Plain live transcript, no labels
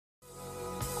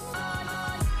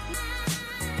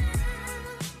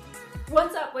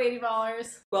What's up, Lady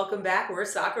Ballers? Welcome back. We're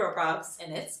Sakura Pops.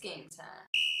 And it's game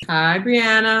time. Hi,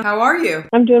 Brianna. How are you?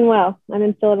 I'm doing well. I'm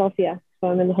in Philadelphia, so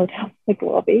I'm in the hotel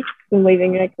lobby. I'm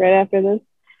leaving right after this.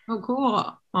 Oh,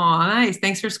 cool. Oh, nice.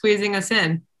 Thanks for squeezing us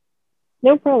in.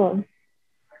 No problem.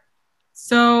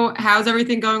 So how's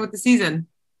everything going with the season?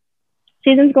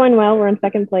 Season's going well. We're in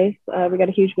second place. We got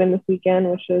a huge win this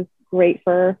weekend, which is great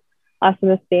for us in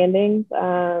the standings.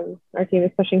 Our team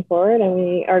is pushing forward,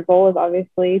 and our goal is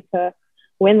obviously to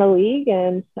win the league.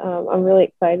 And I'm really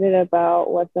excited about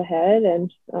what's ahead.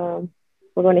 And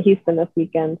we're going to Houston this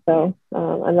weekend, so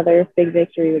another big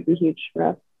victory would be huge for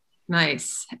us.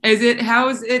 Nice. How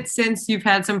is it since you've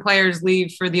had some players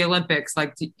leave for the Olympics?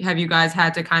 Like, have you guys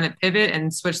had to kind of pivot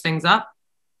and switch things up?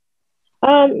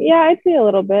 Yeah, I'd say a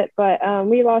little bit, but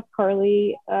we lost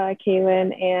Carly,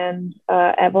 Kaylin, and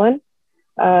Evelyn.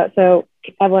 So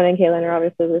Evelyn and Kaylin are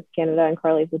obviously with Canada, and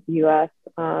Carly's with the U.S.,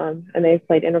 and they've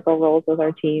played integral roles with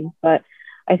our team. But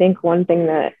I think one thing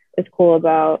that is cool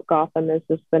about Gotham is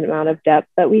just the amount of depth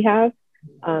that we have.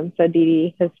 So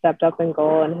Dee has stepped up in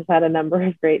goal and has had a number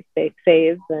of great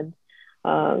saves, and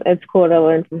it's cool to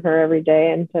learn from her every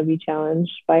day and to be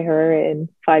challenged by her in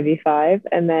 5v5.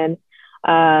 And then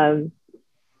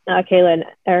Kaylin,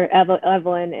 or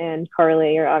Evelyn and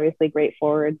Carly are obviously great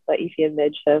forwards, but Ify and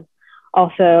Midge have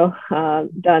also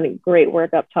done great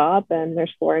work up top, and they're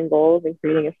scoring goals and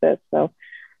creating assists. So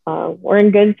we're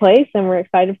in good place, and we're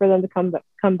excited for them to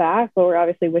come back, but we're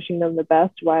obviously wishing them the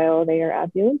best while they are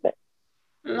at the Olympics.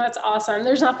 That's awesome.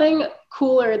 There's nothing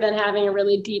cooler than having a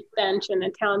really deep bench and a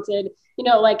talented,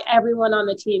 like everyone on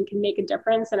the team can make a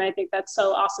difference. And I think that's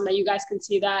so awesome that you guys can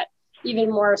see that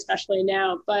even more, especially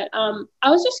now. But I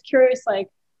was just curious, like,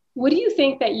 what do you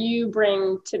think that you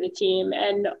bring to the team?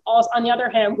 And also, on the other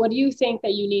hand, what do you think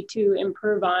that you need to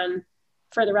improve on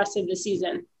for the rest of the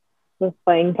season? With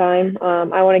playing time,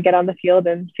 I want to get on the field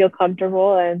and feel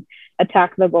comfortable and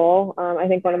attack the goal. I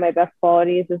think one of my best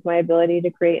qualities is my ability to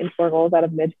create and score goals out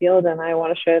of midfield, and I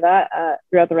want to show that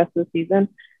throughout the rest of the season.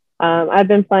 I've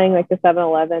been playing like the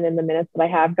 7-11 in the minutes that I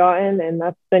have gotten, and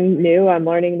that's been new. I'm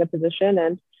learning the position,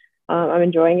 and I'm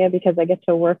enjoying it because I get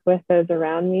to work with those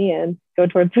around me and go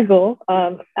towards the goal.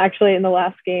 Actually, in the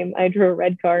last game, I drew a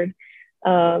red card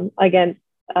against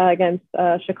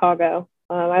Chicago.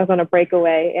 I was on a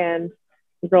breakaway, and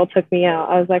the girl took me out.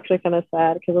 I was actually kind of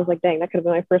sad because I was like, dang, that could have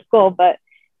been my first goal. But,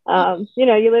 you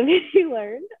live and you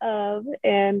learn.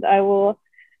 And I will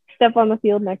step on the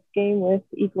field next game with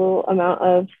equal amount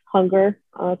of hunger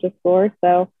to score.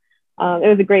 So it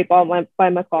was a great ball by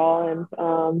McCall.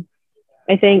 And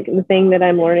I think the thing that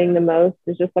I'm learning the most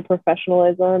is just the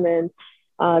professionalism and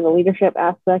the leadership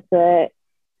aspect that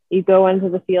you go onto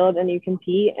the field and you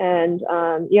compete, and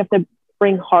you have to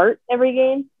bring heart every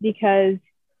game because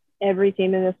every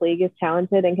team in this league is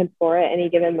talented and can score at any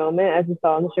given moment, as we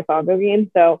saw in the Chicago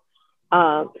game. So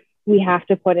we have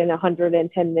to put in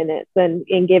 110 minutes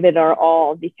and give it our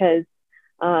all because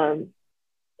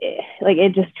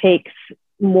it just takes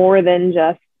more than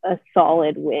just a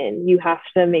solid win. You have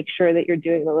to make sure that you're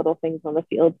doing the little things on the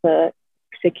field to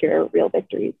secure real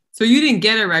victories. So you didn't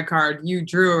get a red card. You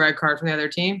drew a red card from the other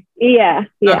team? Yeah.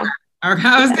 Okay.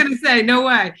 I was going to say, no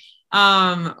way.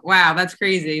 Wow, that's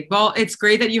crazy. Well, it's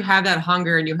great that you have that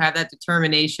hunger and you have that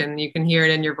determination. You can hear it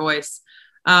in your voice.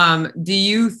 Do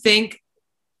you think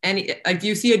do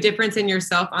you see a difference in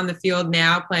yourself on the field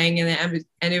now playing in the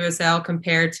NWSL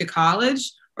compared to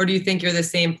college, or do you think you're the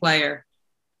same player?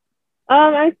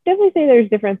 I definitely say there's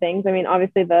different things. I mean,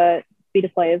 obviously the speed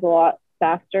of play is a lot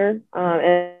faster,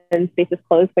 and spaces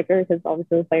close quicker because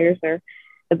obviously the players are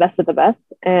the best of the best.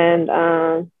 And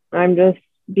I'm just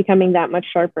becoming that much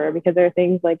sharper because there are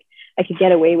things like I could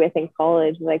get away with in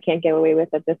college that I can't get away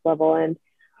with at this level. And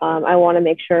I want to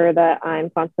make sure that I'm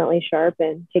constantly sharp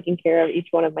and taking care of each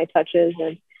one of my touches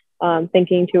and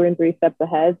thinking 2 and 3 steps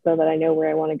ahead so that I know where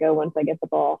I want to go once I get the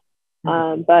ball.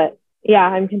 But yeah,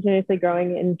 I'm continuously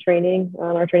growing in training.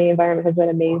 Our training environment has been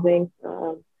amazing.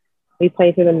 We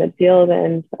play through the midfield,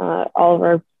 and all of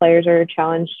our players are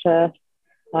challenged to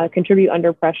contribute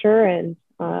under pressure. And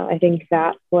I think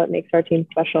that's what makes our team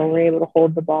special. We're able to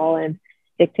hold the ball and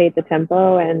dictate the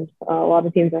tempo, and a lot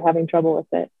of teams are having trouble with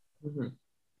it. Mm-hmm.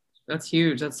 That's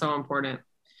huge. That's so important.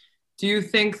 Do you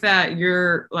think that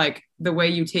you're like the way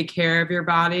you take care of your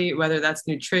body, whether that's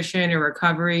nutrition or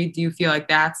recovery, do you feel like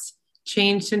that's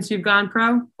changed since you've gone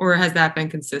pro, or has that been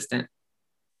consistent?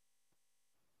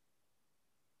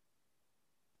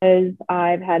 Because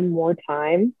I've had more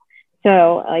time.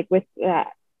 So like with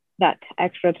that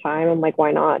extra time, I'm like,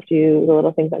 why not do the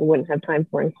little things that I wouldn't have time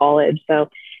for in college? So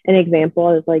an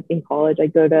example is like in college, I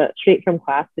go straight from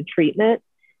class to treatment.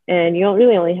 and you don't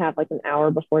really only have like an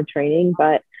hour before training,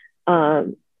 but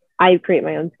I create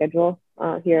my own schedule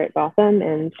here at Gotham,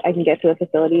 and I can get to the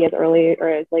facility as early or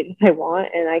as late as I want,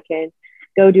 and I can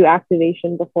go do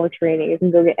activation before training. I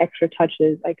can go get extra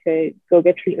touches. I could go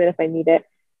get treatment if I need it.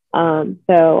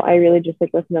 So I really just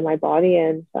like listen to my body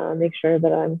and make sure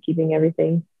that I'm keeping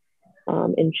everything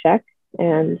in check.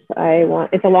 And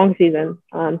it's a long season.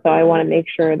 So I want to make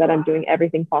sure that I'm doing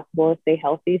everything possible to stay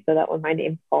healthy so that when my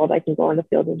name's called, I can go on the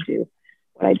field and do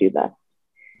what I do best.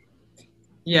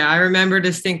 Yeah, I remember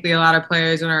distinctly a lot of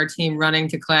players on our team running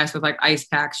to class with like ice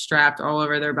packs strapped all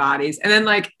over their bodies. And then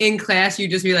like in class, you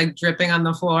just be like dripping on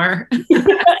the floor.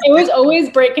 It was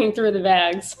always breaking through the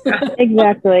bags.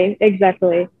 Exactly.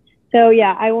 So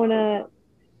yeah,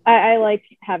 I like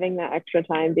having that extra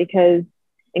time because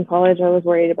in college I was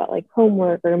worried about like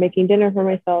homework or making dinner for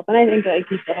myself. And I think like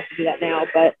you still have to do that now,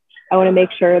 but I want to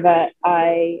make sure that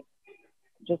I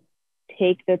just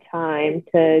take the time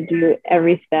to do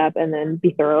every step and then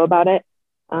be thorough about it,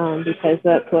 because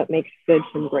that's what makes good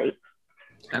from great.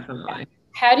 Definitely.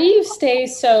 How do you stay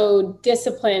so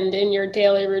disciplined in your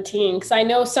daily routine? Because I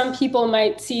know some people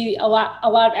might see a lot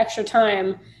of extra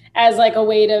time as like a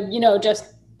way to,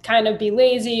 just kind of be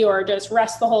lazy or just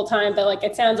rest the whole time. But like,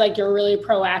 it sounds like you're really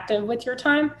proactive with your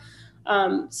time.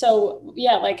 So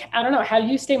yeah, like, I don't know, how do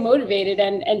you stay motivated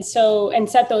and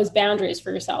set those boundaries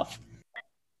for yourself?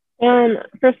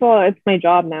 First of all, it's my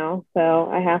job now, so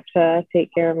I have to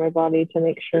take care of my body to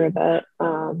make sure that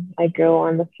I go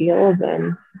on the field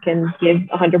and can give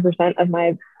 100% of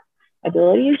my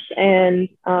abilities. And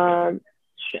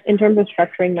in terms of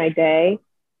structuring my day,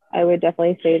 I would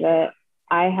definitely say that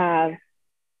I have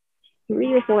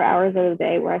 3 or 4 hours of the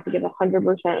day where I have to give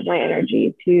 100% of my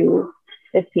energy to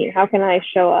this team. How can I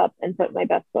show up and put my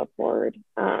best foot forward?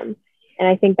 And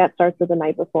I think that starts with the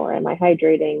night before. Am I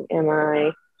hydrating? Am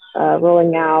I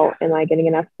rolling out? Am I getting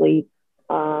enough sleep?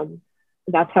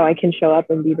 That's how I can show up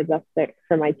and be the best fit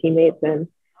for my teammates and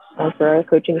for our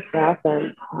coaching staff.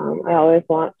 And I always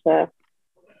want to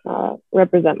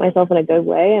represent myself in a good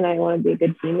way, and I want to be a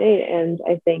good teammate. And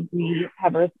I think we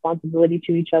have a responsibility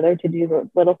to each other to do the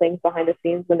little things behind the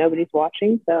scenes when nobody's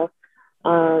watching. So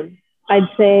I'd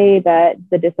say that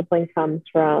the discipline comes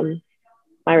from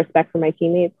my respect for my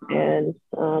teammates and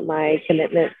my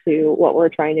commitment to what we're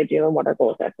trying to do and what our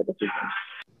goals are for the season.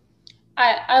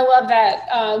 I love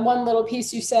that one little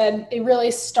piece you said. It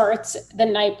really starts the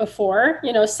night before,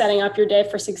 setting up your day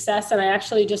for success. And I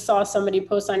actually just saw somebody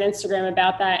post on Instagram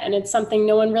about that. And it's something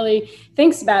no one really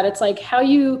thinks about. It's like how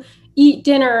you eat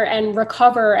dinner and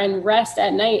recover and rest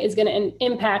at night is going to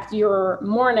impact your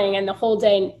morning and the whole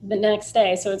day the next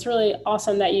day. So it's really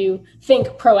awesome that you think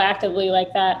proactively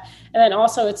like that. And then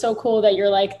also it's so cool that you're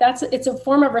like, it's a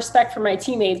form of respect for my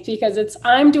teammates because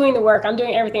I'm doing the work. I'm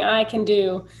doing everything I can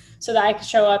do so that I can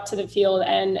show up to the field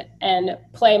and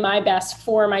play my best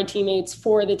for my teammates,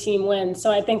 for the team win.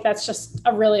 So I think that's just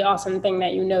a really awesome thing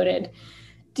that you noted.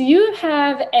 Do you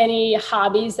have any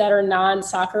hobbies that are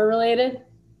non-soccer related?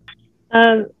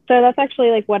 So that's actually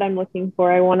like what I'm looking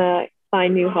for. I want to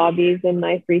find new hobbies in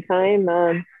my free time.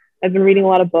 I've been reading a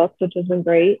lot of books, which has been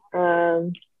great.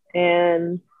 And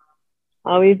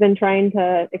we've been trying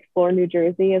to explore New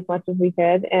Jersey as much as we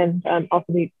could, and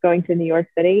also be going to New York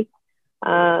City.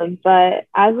 But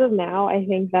as of now, I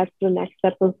think that's the next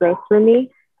step of growth for me.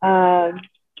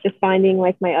 Just finding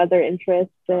like my other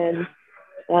interests and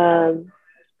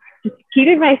just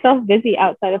keeping myself busy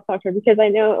outside of soccer, because I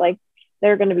know like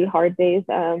there are going to be hard days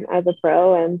as a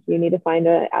pro, and you need to find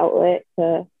an outlet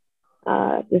to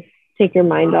just take your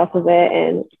mind off of it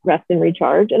and rest and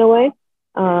recharge in a way.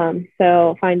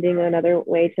 So finding another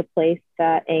way to place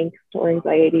that angst or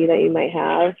anxiety that you might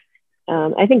have,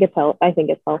 I think it's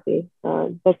healthy.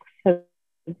 Books have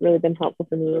really been helpful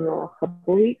for me in the last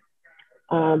couple of weeks,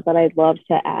 but I'd love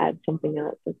to add something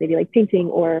else, like maybe like painting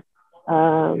or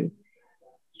I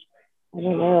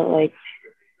don't know, like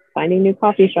finding new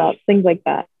coffee shops, things like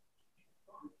that.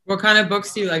 What kind of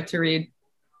books do you like to read?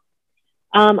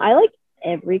 I like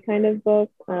every kind of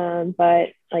book,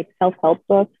 but like self-help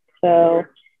books. So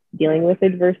dealing with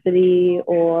adversity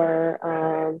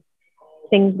or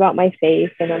things about my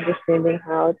faith and understanding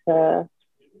how to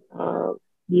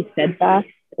be steadfast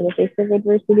in the face of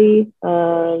adversity.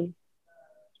 I'd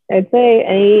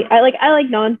say I like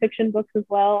nonfiction books as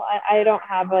well. I don't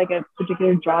have like a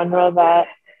particular genre that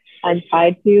I'm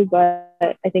tied to, but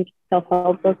I think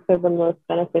self-help books are the most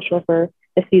beneficial for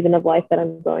the season of life that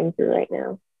I'm going through right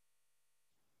now.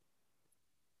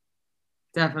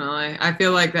 Definitely. I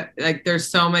feel like that, like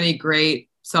there's so many great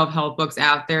self-help books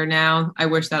out there now. I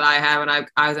wish that I had when I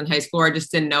was in high school, I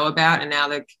just didn't know about. And now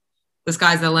like the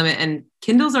sky's the limit. And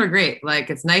Kindles are great. Like,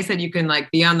 it's nice that you can like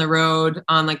be on the road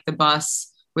on like the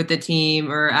bus with the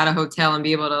team or at a hotel and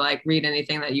be able to like read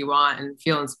anything that you want and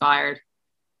feel inspired.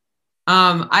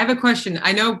 I have a question.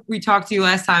 I know we talked to you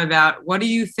last time about, what do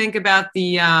you think about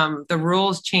the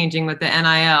rules changing with the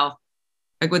NIL?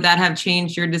 Like, would that have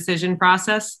changed your decision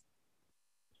process?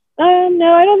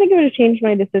 No, I don't think it would have changed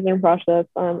my decision process.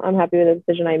 I'm happy with the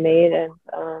decision I made, and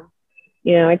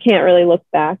I can't really look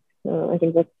back. I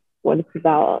think that's what it's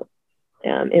about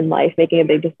in life, making a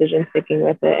big decision, sticking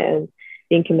with it, and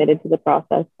being committed to the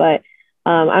process. But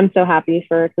I'm so happy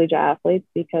for collegiate athletes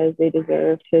because they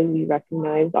deserve to be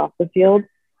recognized off the field,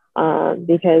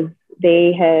 because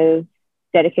they have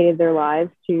dedicated their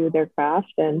lives to their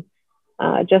craft. And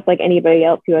just like anybody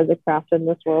else who has a craft in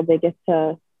this world, they get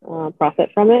to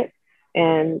profit from it.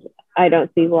 And I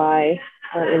don't see why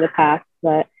in the past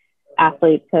that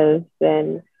athletes have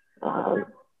been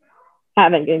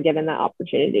haven't been given that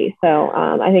opportunity. So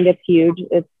I think it's huge.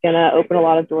 It's going to open a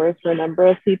lot of doors for a number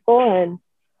of people, and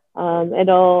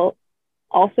it'll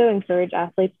also encourage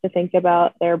athletes to think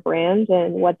about their brand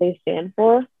and what they stand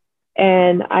for.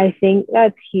 And I think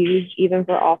that's huge even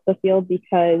for off the field,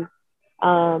 because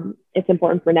it's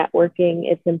important for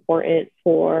networking. It's important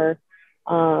for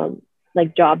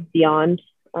like jobs beyond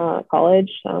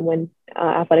college when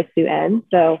athletics do end.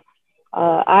 So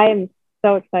I'm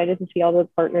so excited to see all the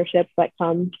partnerships that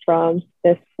come from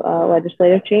this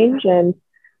legislative change. And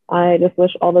I just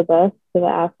wish all the best to the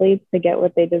athletes to get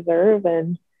what they deserve,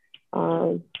 and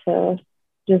to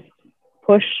just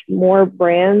push more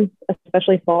brands,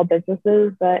 especially small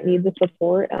businesses that need the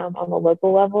support on the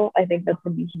local level. I think that's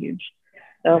going to be huge.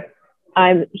 So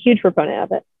I'm a huge proponent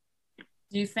of it.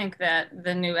 Do you think that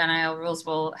the new NIL rules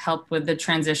will help with the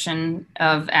transition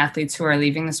of athletes who are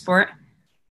leaving the sport?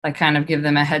 Like, kind of give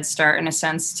them a head start in a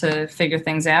sense to figure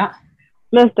things out?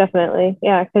 Most definitely.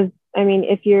 Yeah. Because I mean,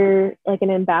 if you're like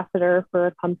an ambassador for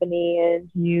a company and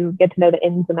you get to know the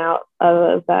ins and outs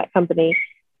of that company,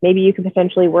 maybe you could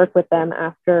potentially work with them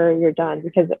after you're done.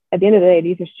 Because at the end of the day,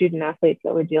 these are student athletes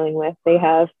that we're dealing with. They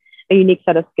have a unique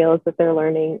set of skills that they're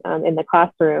learning in the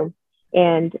classroom.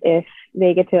 And if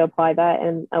they get to apply that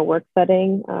in a work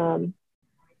setting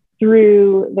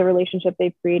through the relationship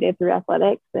they've created through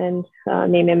athletics and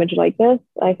name, image, likeness,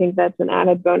 I think that's an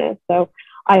added bonus. So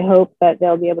I hope that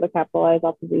they'll be able to capitalize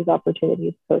off of these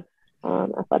opportunities post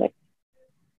athletics.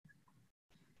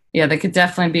 Yeah, they could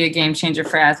definitely be a game changer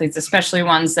for athletes, especially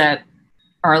ones that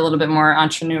are a little bit more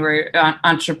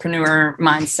entrepreneur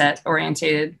mindset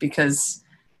orientated, because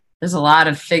there's a lot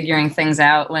of figuring things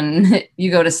out when you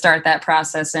go to start that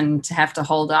process, and to have to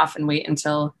hold off and wait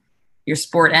until your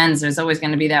sport ends. There's always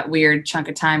going to be that weird chunk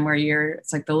of time where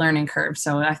it's like the learning curve.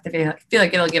 So I feel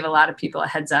like it'll give a lot of people a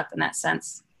heads up in that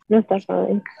sense. Yes,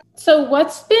 definitely. So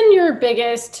what's been your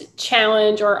biggest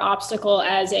challenge or obstacle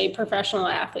as a professional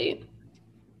athlete?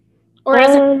 Or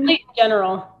as an athlete in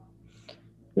general?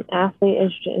 An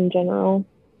athlete in general.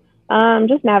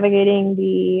 Just navigating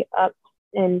the ups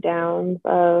and downs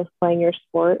of playing your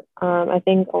sport. I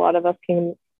think a lot of us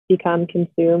can become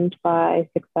consumed by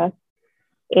success.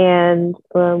 And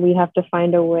we have to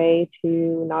find a way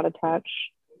to not attach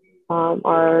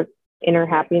our inner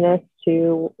happiness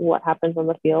to what happens on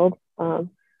the field. While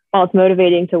it's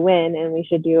motivating to win, and we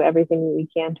should do everything we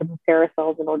can to prepare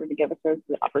ourselves in order to give ourselves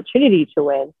the opportunity to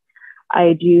win,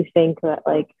 I do think that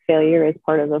like failure is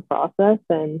part of the process,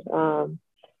 and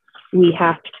we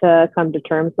have to come to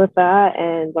terms with that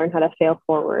and learn how to fail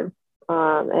forward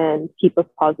and keep a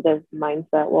positive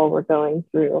mindset while we're going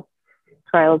through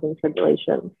trials and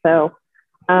tribulations. So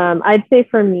I'd say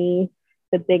for me,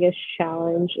 the biggest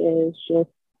challenge is just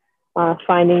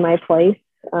finding my place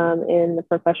in the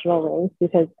professional ranks,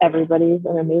 because everybody's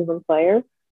an amazing player.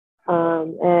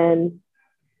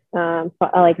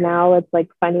 Like now it's like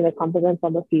finding the confidence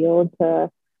on the field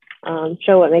to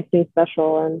show what makes me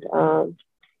special. And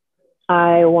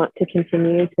I want to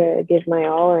continue to give my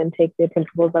all and take the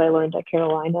principles that I learned at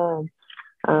Carolina,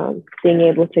 and being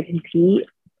able to compete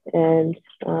and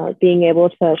being able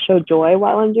to show joy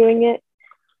while I'm doing it.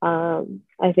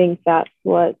 I think that's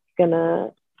what's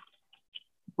gonna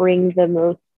bring the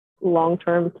most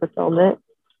long-term fulfillment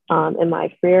in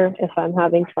my career, if I'm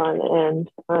having fun and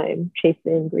I'm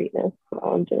chasing greatness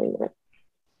while I'm doing it.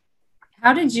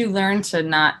 How did you learn to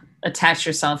not attach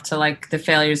yourself to like the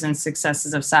failures and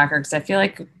successes of soccer? Because I feel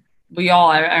like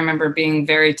I remember being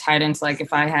very tied into like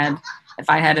if I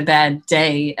had a bad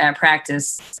day at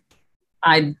practice,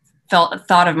 I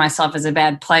thought of myself as a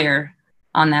bad player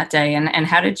on that day. And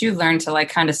how did you learn to like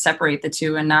kind of separate the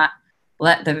two and not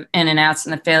let the in and outs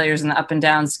and the failures and the up and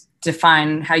downs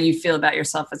define how you feel about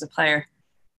yourself as a player?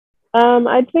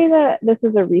 I'd say that this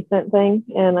is a recent thing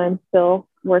and I'm still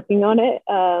working on it.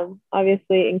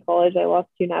 Obviously, in college, I lost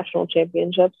 2 national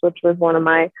championships, which was one of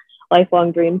my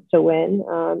lifelong dreams to win.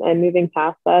 And moving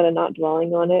past that and not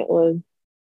dwelling on it was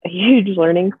a huge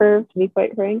learning curve, to be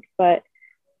quite frank. But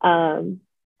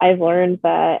I've learned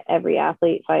that every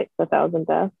athlete fights 1,000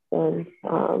 deaths, and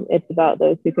it's about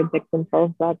those who can pick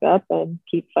themselves back up and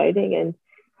keep fighting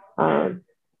and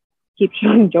keep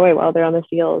showing joy while they're on the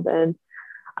field. And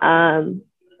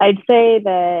I'd say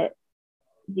that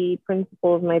the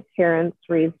principles my parents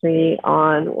raised me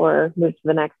on were move to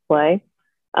the next play.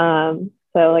 So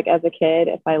like as a kid,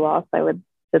 if I lost, I would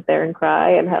sit there and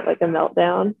cry and have like a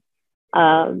meltdown.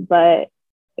 But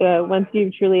once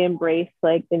you truly embrace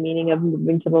like the meaning of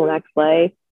moving to the next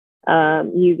play,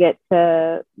 you get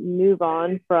to move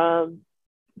on from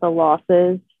the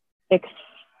losses,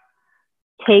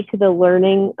 take the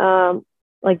learning,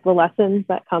 like the lessons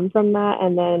that come from that,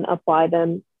 and then apply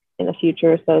them in the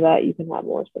future so that you can have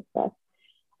more success.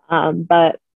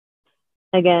 But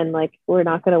again, like we're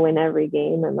not going to win every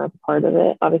game, and that's part of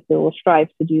it. Obviously, we'll strive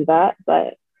to do that,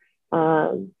 but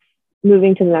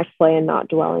moving to the next play and not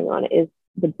dwelling on it is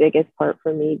the biggest part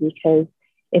for me, because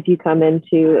if you come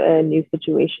into a new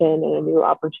situation and a new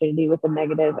opportunity with a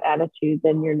negative attitude,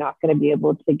 then you're not going to be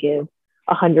able to give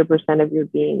 100% of your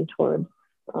being towards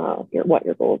what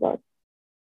your goals are.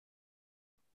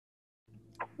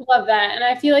 Love that. And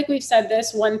I feel like we've said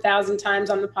this 1,000 times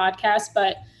on the podcast,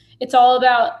 but it's all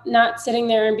about not sitting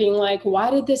there and being like, why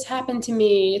did this happen to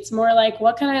me? It's more like,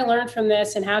 what can I learn from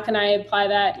this? And how can I apply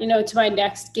that, to my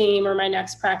next game or my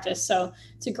next practice? So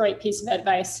it's a great piece of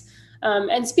advice.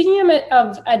 And speaking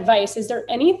of advice, is there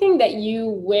anything that you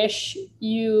wish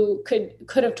you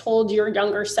could have told your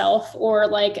younger self, or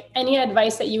like any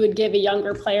advice that you would give a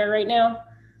younger player right now?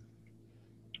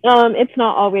 It's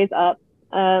not always up.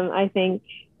 I think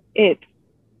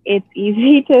it's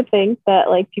easy to think that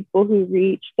like people who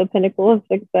reach the pinnacle of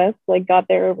success like got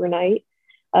there overnight,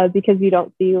 because you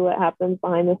don't see what happens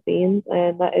behind the scenes,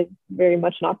 and that is very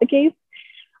much not the case.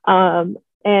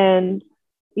 And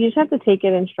you just have to take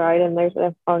it in stride, and there's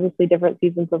obviously different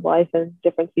seasons of life and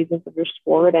different seasons of your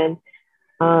sport, and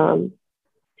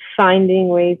finding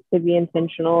ways to be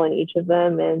intentional in each of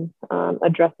them and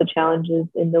address the challenges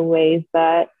in the ways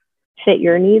that fit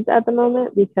your needs at the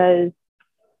moment, because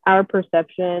our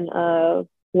perception of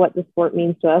what the sport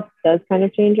means to us does kind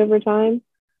of change over time.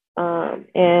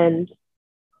 And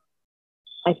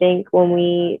I think when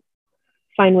we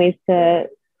find ways to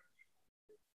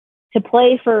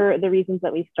play for the reasons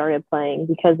that we started playing,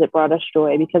 because it brought us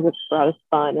joy, because it brought us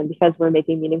fun, and because we're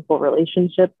making meaningful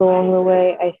relationships along the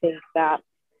way, I think that's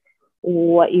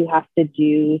what you have to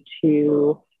do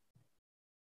to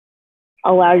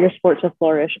allow your sport to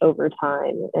flourish over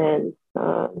time and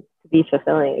be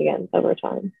fulfilling again over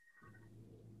time.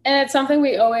 And it's something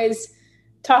we always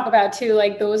talk about too.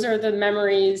 Like those are the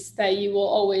memories that you will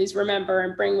always remember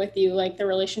and bring with you, like the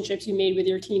relationships you made with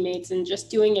your teammates and just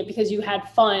doing it because you had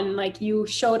fun. Like you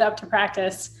showed up to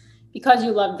practice because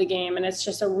you loved the game. And it's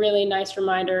just a really nice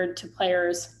reminder to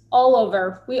players all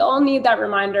over. We all need that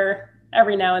reminder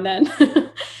every now and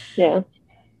then. Yeah.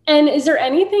 And is there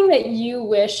anything that you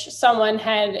wish someone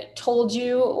had told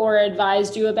you or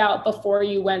advised you about before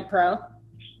you went pro?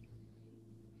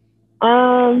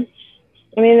 I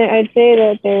mean, I'd say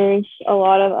that there's a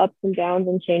lot of ups and downs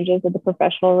and changes at the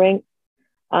professional rank.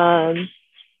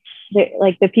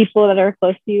 Like the people that are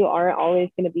close to you aren't always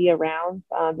going to be around,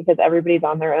 because everybody's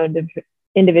on their own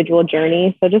individual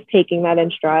journey. So just taking that in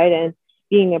stride and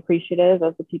being appreciative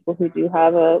of the people who do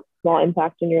have a small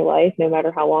impact in your life, no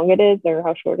matter how long it is or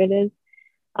how short it is.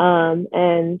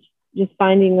 And just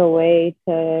finding a way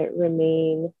to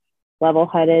remain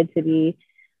level-headed, to be,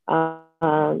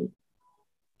 to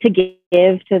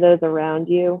give to those around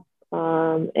you,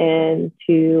 and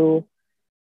to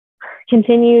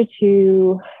continue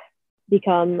to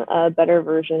become a better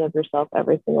version of yourself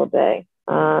every single day.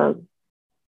 I'd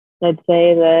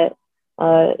say that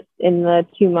in the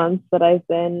 2 months that I've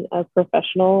been a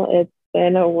professional, it's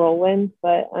been a whirlwind,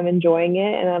 but I'm enjoying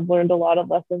it and I've learned a lot of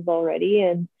lessons already.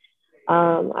 And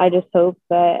I just hope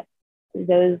that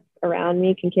those around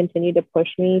me can continue to push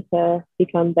me to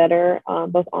become better,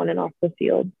 both on and off the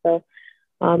field. So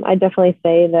I definitely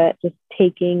say that just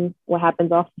taking what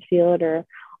happens off the field or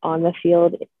on the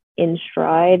field in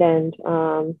stride and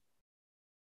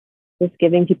just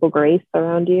giving people grace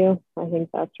around you. I think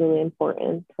that's really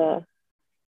important to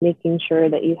making sure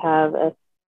that you have a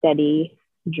steady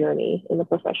journey in the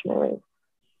professional ranks.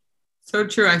 So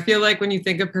true. I feel like when you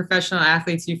think of professional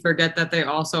athletes, you forget that they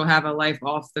also have a life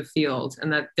off the field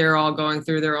and that they're all going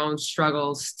through their own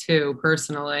struggles too,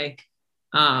 personally.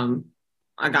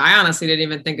 Like I honestly didn't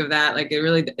even think of that. Like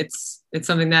it's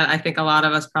something that I think a lot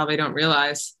of us probably don't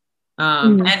realize.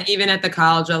 And even at the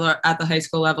college level, at the high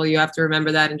school level, you have to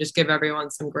remember that and just give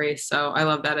everyone some grace. So I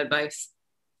love that advice.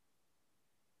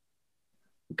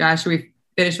 Gosh, should we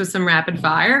finish with some rapid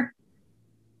fire?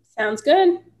 Sounds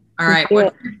good. All right.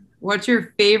 What's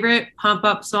your favorite pump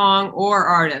up song or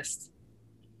artist?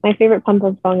 My favorite pump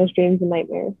up song is Dreams and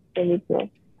Nightmares.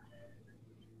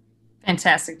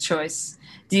 Fantastic choice.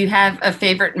 Do you have a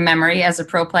favorite memory as a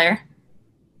pro player?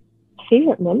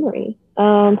 Favorite memory?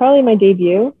 Probably my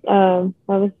debut. That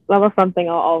was something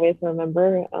I'll always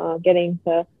remember. Getting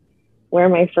to wear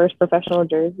my first professional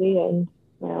jersey, and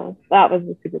that was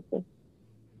a super thing.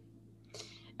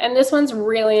 And this one's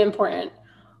really important.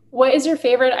 What is your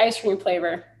favorite ice cream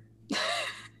flavor?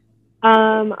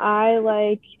 I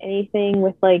like anything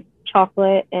with like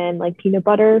chocolate and like peanut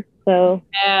butter. So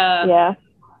yeah,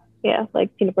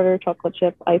 like peanut butter, chocolate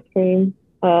chip, ice cream.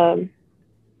 I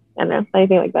don't know,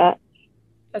 anything like that.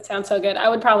 That sounds so good. I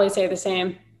would probably say the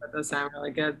same. That does sound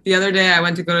really good. The other day I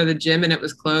went to go to the gym and it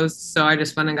was closed, so I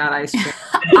just went and got ice cream.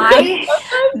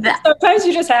 Sometimes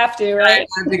you just have to, right?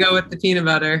 I had to go with the peanut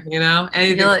butter,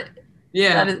 anything.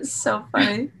 Yeah. That is so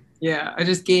funny. Yeah, I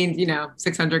just gained,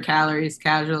 600 calories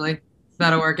casually.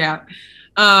 That'll work out.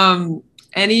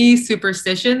 Any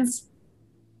superstitions?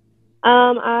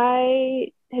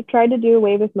 I have tried to do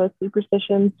away with most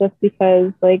superstitions just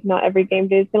because like not every game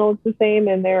day is gonna look the same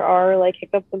and there are like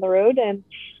hiccups in the road. And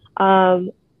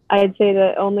I'd say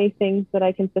the only things that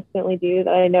I consistently do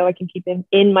that I know I can keep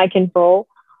in my control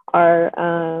are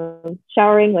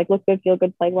showering, like look good, feel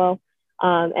good, play well.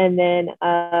 And then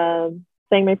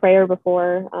saying my prayer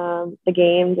before the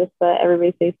game, just so that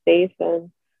everybody stays safe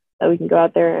and that we can go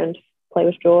out there and play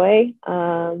with joy.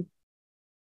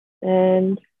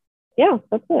 And yeah,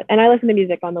 that's it. And I listen to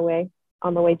music on the way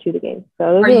to the game.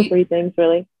 So those are the three things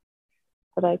really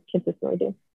that I consistently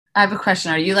do. I have a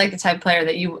question. Are you like the type of player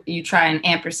that you try and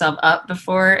amp yourself up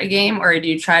before a game, or do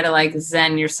you try to like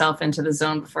zen yourself into the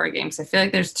zone before a game? Because I feel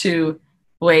like there's two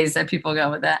ways that people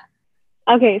go with that.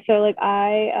 Okay, so like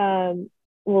I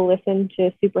will listen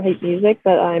to super hype music,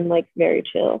 but I'm like very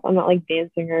chill. I'm not like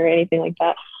dancing or anything like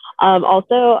that.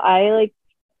 Also, I like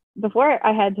before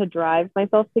I had to drive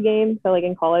myself to games. So like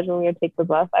in college when we would take the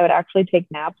bus, I would actually take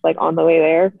naps like on the way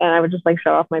there, and I would just like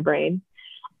shut off my brain.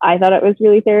 I thought it was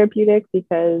really therapeutic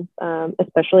because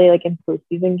especially like in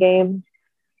postseason games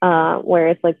where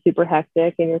it's like super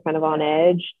hectic and you're kind of on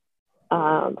edge.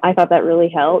 I thought that really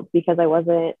helped because I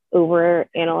wasn't over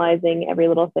analyzing every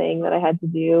little thing that I had to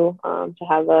do to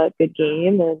have a good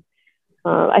game. And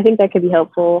I think that could be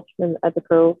helpful at the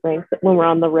pro ranks when we're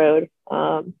on the road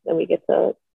and we get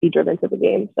to be driven to the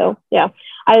game. So yeah,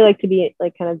 I like to be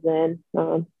like kind of zen,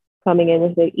 coming in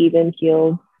with an even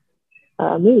keeled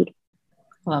mood.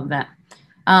 Love that.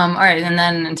 All right, and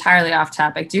then entirely off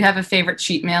topic, do you have a favorite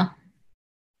cheat meal?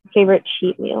 Favorite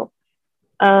cheat meal?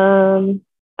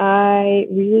 I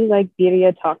really like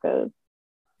birria tacos.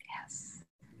 Yes.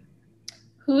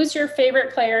 Who's your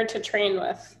favorite player to train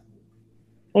with?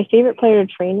 My favorite player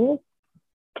to train with?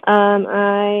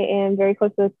 I am very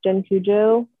close with Jen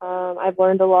Pujo. I've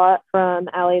learned a lot from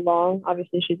Allie Long.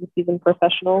 Obviously, she's a seasoned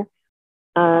professional.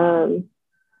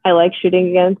 I like shooting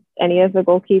against any of the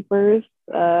goalkeepers,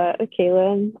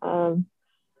 Kaylin.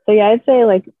 So yeah, I'd say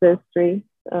like those three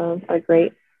are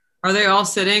great. Are they all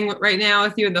sitting right now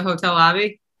with you in the hotel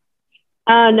lobby?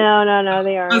 No,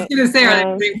 they aren't. I was going to say, are they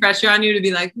putting pressure on you to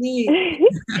be like me?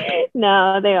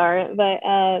 No, they aren't. But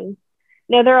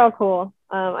no, they're all cool.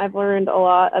 I've learned a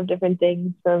lot of different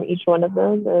things from each one of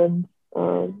them, and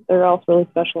they're all really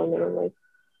special in their own ways.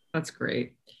 That's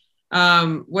great.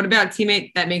 What about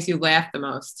teammate that makes you laugh the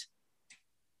most?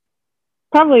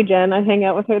 Probably Jen. I hang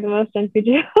out with her the most, Jen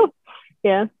Pujo.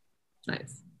 Yeah.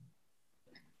 Nice.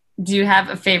 Do you have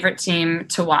a favorite team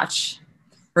to watch,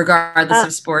 regardless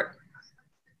of sport?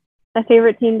 A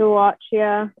favorite team to watch,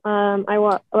 yeah. I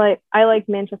like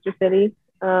Manchester City.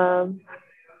 Yeah.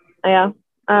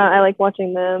 I like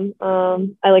watching them.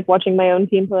 I like watching my own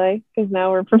team play because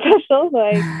now we're professionals. So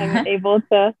I'm able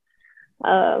to,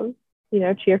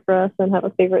 cheer for us and have a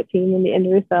favorite team in the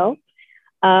NWSL.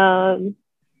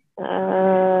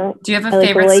 Do you have a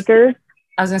favorite? The Lakers.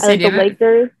 I was going to say, the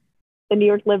Lakers, the New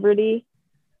York Liberty,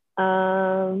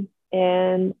 and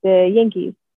the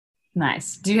Yankees.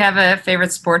 Nice. Do you have a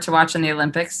favorite sport to watch in the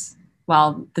Olympics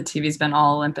while the TV's been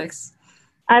all Olympics?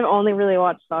 I've only really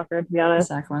watched soccer, to be honest.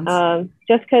 Soccer ones.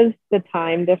 Just because the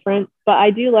time difference. But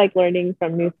I do like learning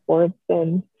from new sports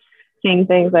and seeing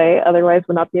things I otherwise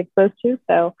would not be exposed to.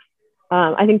 So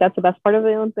I think that's the best part of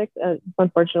the Olympics.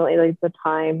 Unfortunately, like the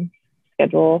time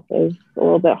schedule is a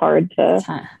little bit hard to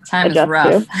time is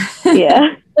rough.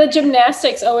 Yeah. The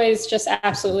gymnastics always just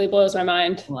absolutely blows my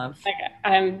mind. Love. Like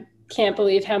I can't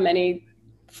believe how many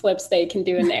flips they can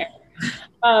do in there.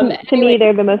 To me,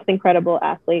 they're the most incredible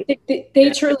athletes. They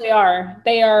truly are.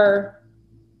 They are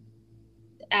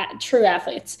true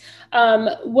athletes.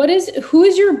 Who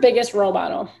is your biggest role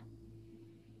model?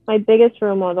 My biggest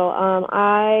role model.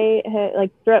 I had,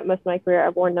 like, throughout most of my career,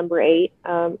 I've worn number 8.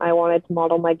 I wanted to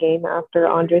model my game after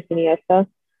Andres Iniesta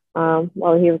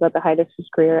while he was at the height of his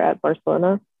career at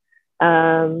Barcelona.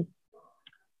 I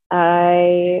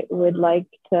would like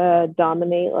to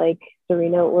dominate like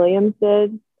Serena Williams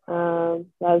did. That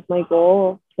was my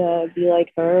goal, to be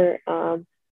like her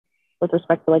with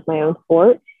respect to like my own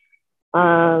sport.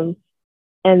 And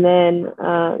then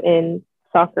in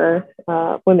soccer,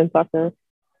 women's soccer,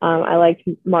 I liked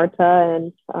Marta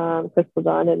and Crystal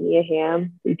Dunn and Mia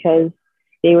Hamm because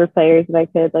they were players that I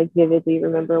could like vividly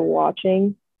remember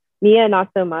watching. Mia,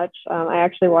 not so much. I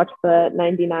actually watched the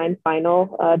 99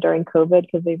 final during COVID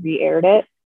because they re-aired it.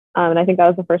 And I think that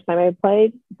was the first time I had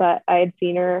played, but I had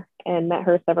seen her and met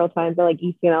her several times at like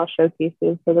ECNL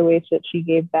showcases. So the ways that she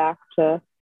gave back to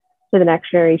the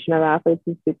next generation of athletes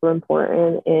is super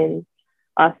important in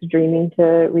us dreaming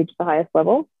to reach the highest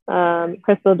level.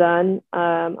 Crystal Dunn,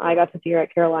 I got to see her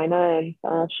at Carolina,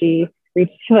 and she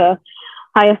reached the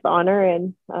highest honor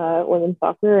in women's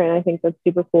soccer, and I think that's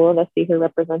super cool to see her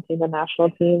representing the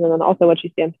national team, and then also what she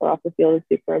stands for off the field is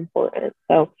super important.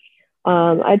 So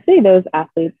I'd say those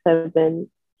athletes have been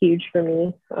huge for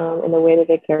me in the way that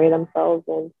they carry themselves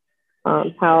and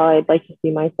how I'd like to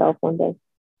see myself one day.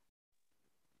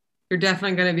 You're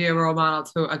definitely going to be a role model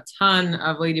to a ton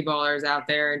of lady bowlers out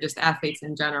there and just athletes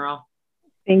in general.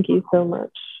 Thank you so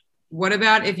much. What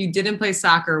about if you didn't play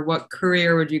soccer, what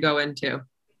career would you go into?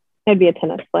 I'd be a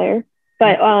tennis player.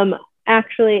 But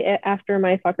actually, after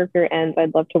my soccer career ends,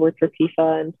 I'd love to work for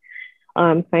FIFA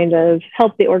and kind of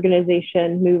help the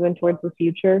organization move in towards the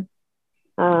future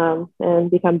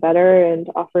and become better and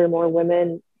offer more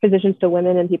positions to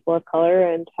women and people of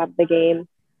color, and have the game,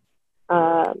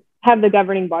 have the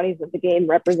governing bodies of the game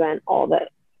represent all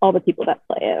the people that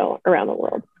play it around the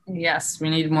world. Yes, we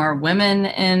need more women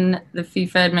in the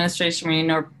FIFA administration. We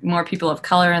need more people of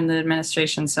color in the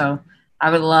administration. So I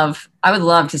would love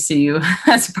to see you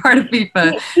as part of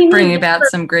FIFA bringing about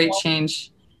some great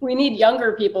change. We need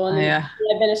younger people in the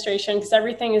administration because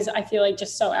everything is, I feel like,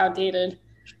 just so outdated.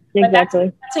 Exactly.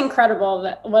 But that's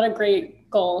incredible. What a great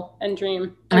goal and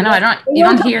dream. I know. You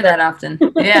don't hear that often.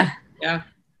 Yeah. Yeah.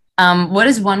 What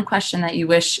is one question that you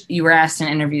wish you were asked in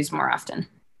interviews more often?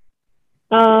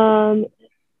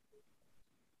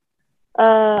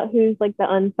 Who's like the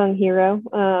unsung hero?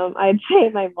 I'd say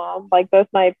my mom. Like, both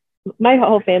my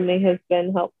whole family has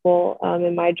been helpful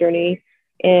in my journey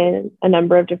in a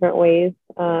number of different ways.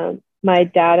 My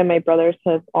dad and my brothers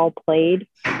have all played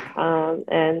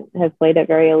and have played at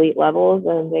very elite levels,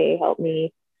 and they help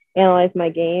me analyze my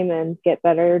game and get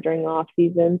better during the off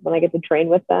seasons when I get to train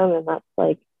with them. And that's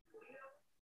like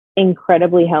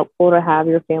incredibly helpful to have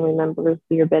your family members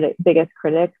be your biggest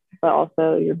critics, but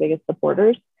also your biggest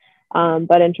supporters.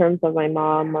 But in terms of my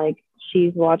mom, like,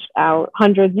 she's watched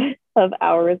hundreds of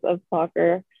hours of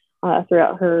soccer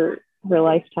throughout her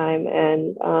lifetime,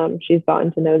 and she's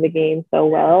gotten to know the game so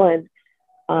well, and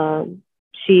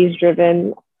she's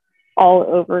driven all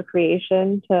over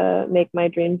creation to make my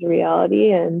dreams a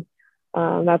reality, and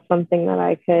that's something that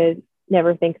I could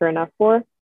never thank her enough for.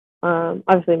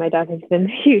 Obviously my dad has been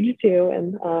huge too,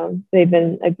 and they've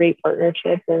been a great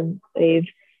partnership, and they've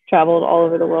traveled all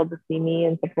over the world to see me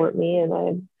and support me, and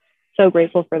I'm so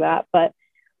grateful for that. But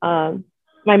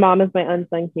my mom is my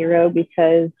unsung hero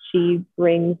because she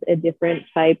brings a different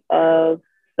type of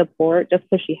support, just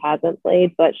because she hasn't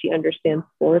played, but she understands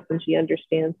sports and she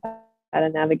understands how to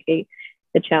navigate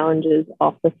the challenges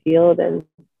off the field and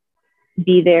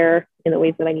be there in the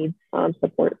ways that I need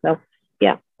support. So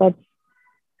yeah, that's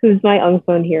who's my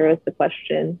unsung hero is the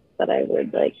question that I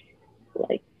would like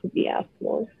to be asked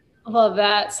more. Love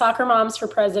that. Soccer moms for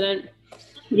president.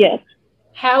 Yes.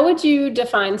 How would you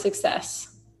define success?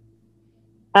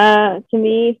 To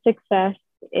me, success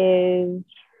is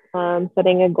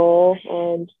setting a goal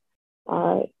and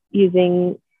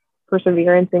using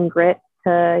perseverance and grit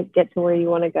to get to where you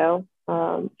want to go.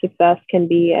 Success can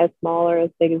be as small or as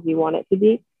big as you want it to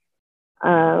be.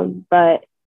 But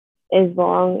as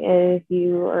long as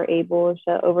you are able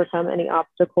to overcome any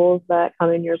obstacles that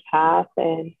come in your path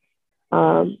and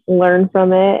learn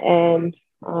from it and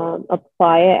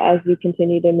apply it as you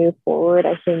continue to move forward,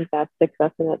 I think that's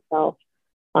success in itself.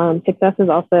 Success is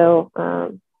also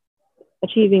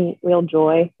achieving real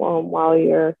joy while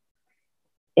you're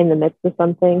in the midst of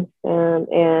something,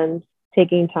 and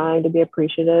taking time to be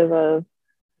appreciative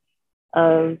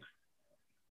of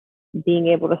being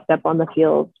able to step on the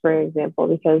field, for example,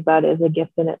 because that is a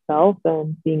gift in itself.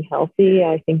 And being healthy,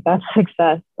 I think that's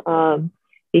success,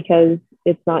 because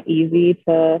it's not easy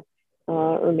to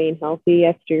remain healthy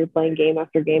after you're playing game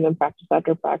after game and practice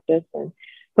after practice and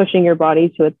pushing your body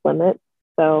to its limits.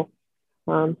 So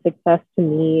success to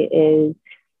me is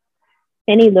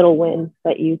any little win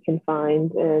that you can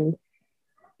find, and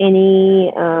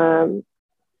any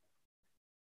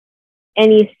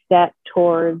step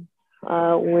towards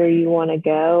where you want to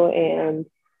go, and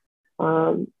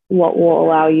what will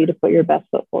allow you to put your best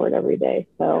foot forward every day.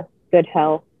 So good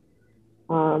health,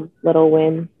 little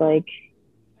wins like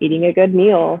eating a good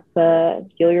meal to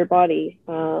heal your body,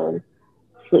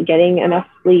 getting enough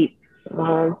sleep,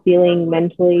 feeling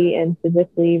mentally and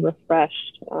physically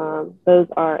refreshed.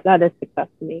 That is success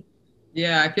to me.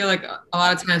 Yeah, I feel like a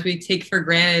lot of times we take for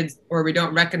granted or we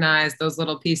don't recognize those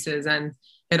little pieces, and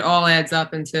it all adds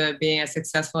up into being as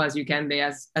successful as you can be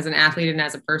as an athlete and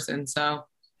as a person. So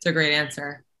it's a great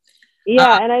answer.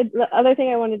 Yeah, and the other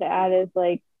thing I wanted to add is,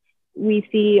 like, we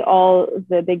see all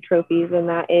the big trophies, and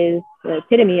that is the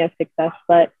epitome of success.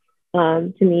 But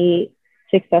to me,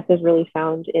 success is really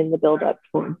found in the build-up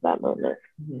towards that moment.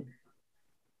 Mm-hmm.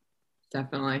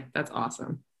 Definitely. That's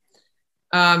awesome.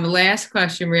 Last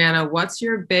question, Brianna. What's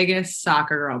your biggest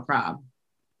soccer girl problem?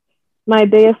 My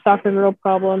biggest soccer girl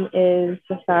problem is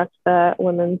the fact that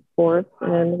women's sports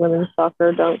and women's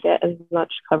soccer don't get as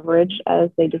much coverage as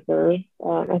they deserve.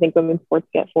 I think women's sports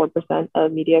get 4%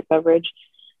 of media coverage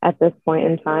at this point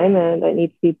in time, and it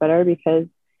needs to be better, because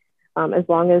as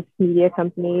long as media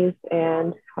companies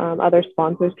and other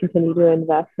sponsors continue to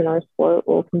invest in our sport,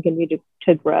 we'll continue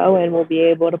to grow, and we'll be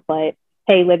able to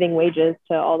pay living wages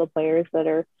to all the players that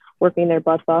are working their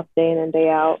butts off day in and day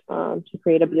out to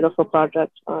create a beautiful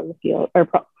project on the field, or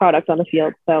product on the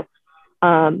field. So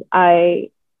I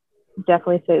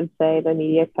definitely would say the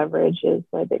media coverage is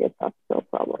my biggest soccer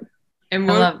problem. And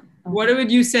what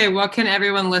would you say, what can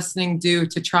everyone listening do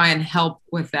to try and help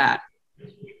with that?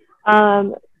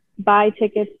 Buy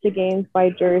tickets to games,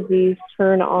 buy jerseys,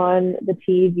 turn on the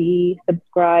TV,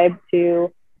 subscribe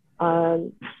to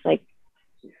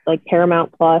like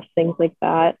Paramount Plus, things like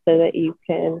that, so that you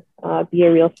can be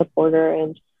a real supporter,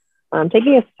 and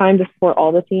taking us time to support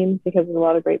all the teams, because there's a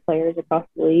lot of great players across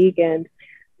the league, and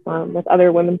with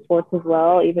other women's sports as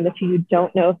well. Even if you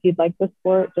don't know if you'd like the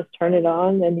sport, just turn it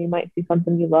on and you might see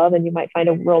something you love, and you might find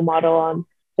a role model on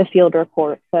the field or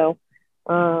court. So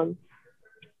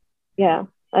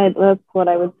that's what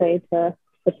I would say to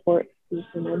support these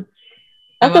women.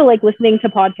 Also, like listening to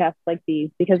podcasts like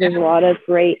these, because there's a lot of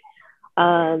great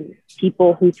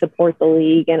people who support the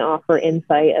league and offer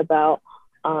insight about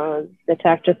the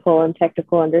tactical and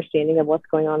technical understanding of what's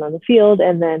going on the field,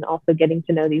 and then also getting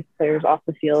to know these players off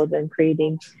the field and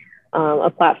creating a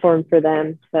platform for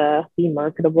them to be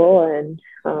marketable and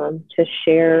to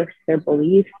share their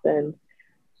beliefs and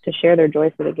to share their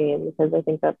joy for the game, because I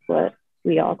think that's what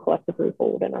we all collectively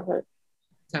hold in our hearts.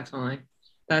 Definitely.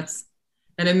 That's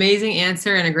an amazing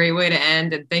answer and a great way to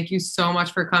end. And thank you so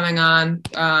much for coming on.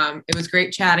 It was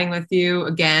great chatting with you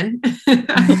again.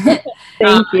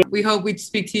 Thank you. We hope we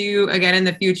speak to you again in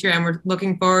the future, and we're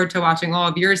looking forward to watching all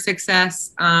of your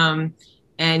success. And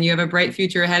you have a bright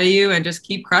future ahead of you, and just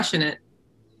keep crushing it.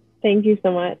 Thank you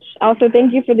so much. Also,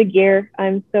 thank you for the gear.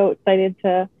 I'm so excited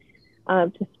to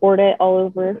sport it all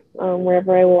over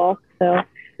wherever I walk. So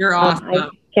you're awesome. I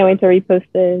can't wait to repost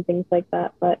it and things like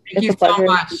that. But thank it's a pleasure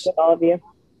to speak with all of you.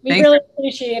 We really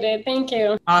appreciate it. Thank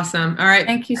you. Awesome. All right.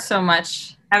 Thank you so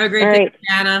much. Have a great day,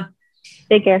 Anna.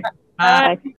 Take care.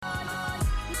 Bye. Bye.